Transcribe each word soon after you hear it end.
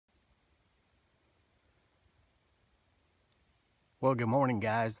Well, good morning,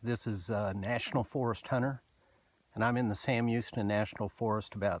 guys. This is National Forest Hunter, and I'm in the Sam Houston National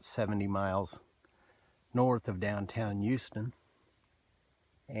Forest about 70 miles north of downtown Houston.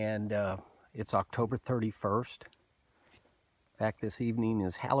 And it's October 31st. In fact, this evening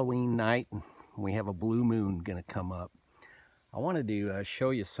is Halloween night, and we have a blue moon going to come up. I wanted to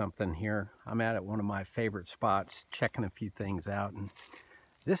show you something here. I'm at one of my favorite spots, checking a few things out, and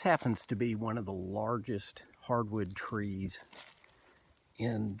this happens to be one of the largest hardwood trees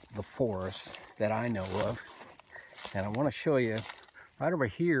in the forest that I know of. And I want to show you, right over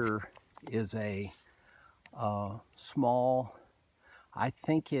here is a small, I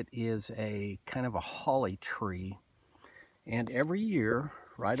think it is a kind of a holly tree. And every year,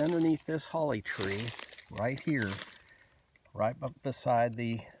 right underneath this holly tree, right here, right up beside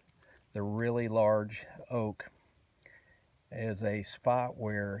the really large oak, is a spot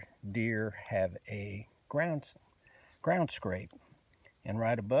where deer have a ground scrape. And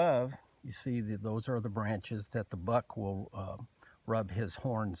right above, you see that those are the branches that the buck will rub his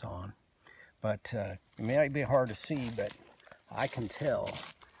horns on. But it might be hard to see, but I can tell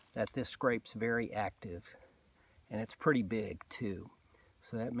that this scrape's very active, and it's pretty big too.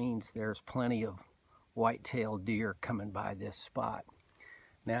 So that means there's plenty of white-tailed deer coming by this spot.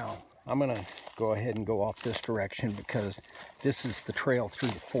 Now, I'm gonna go ahead and go off this direction because this is the trail through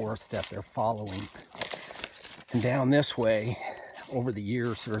the forest that they're following. And down this way, over the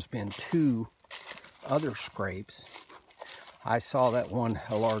years, there's been two other scrapes. I saw that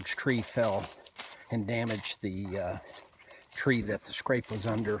a large tree fell and damaged the tree that the scrape was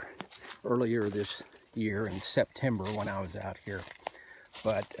under earlier this year in September when I was out here.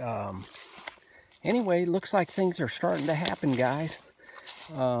 But anyway, looks like things are starting to happen, guys.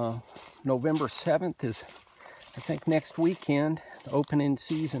 November 7th is, I think, next weekend. The opening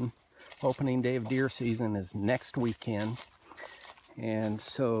day of deer season is next weekend. And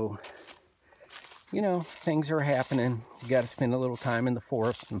so, you know, things are happening. You got to spend a little time in the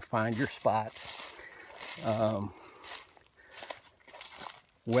forest and find your spots.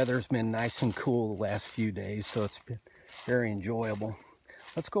 Weather's been nice and cool the last few days, so it's been very enjoyable.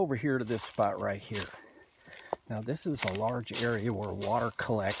 Let's go over here to this spot right here. Now, this is a large area where water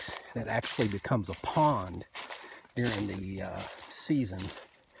collects that actually becomes a pond during the season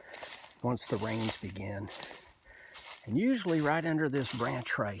once the rains begin. And usually right under this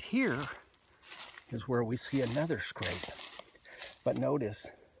branch right here is where we see another scrape. But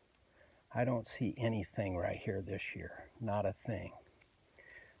notice, I don't see anything right here this year, not a thing.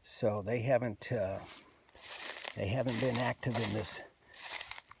 So they haven't been active in this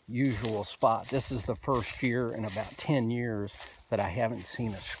usual spot. This is the first year in about 10 years that I haven't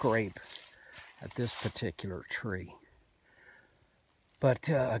seen a scrape at this particular tree.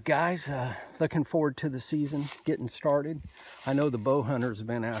 But guys, looking forward to the season getting started. I know the bow hunters have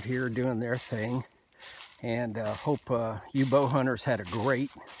been out here doing their thing, and hope you bow hunters had a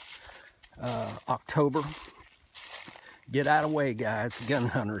great October. Get out of the way, guys. Gun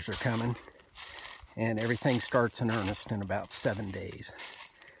hunters are coming, and everything starts in earnest in about 7 days.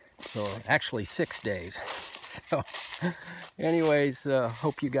 So actually 6 days. So anyways,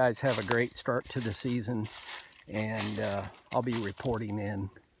 hope you guys have a great start to the season. And I'll be reporting in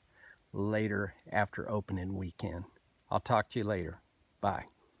later after opening weekend. I'll talk to you later. Bye.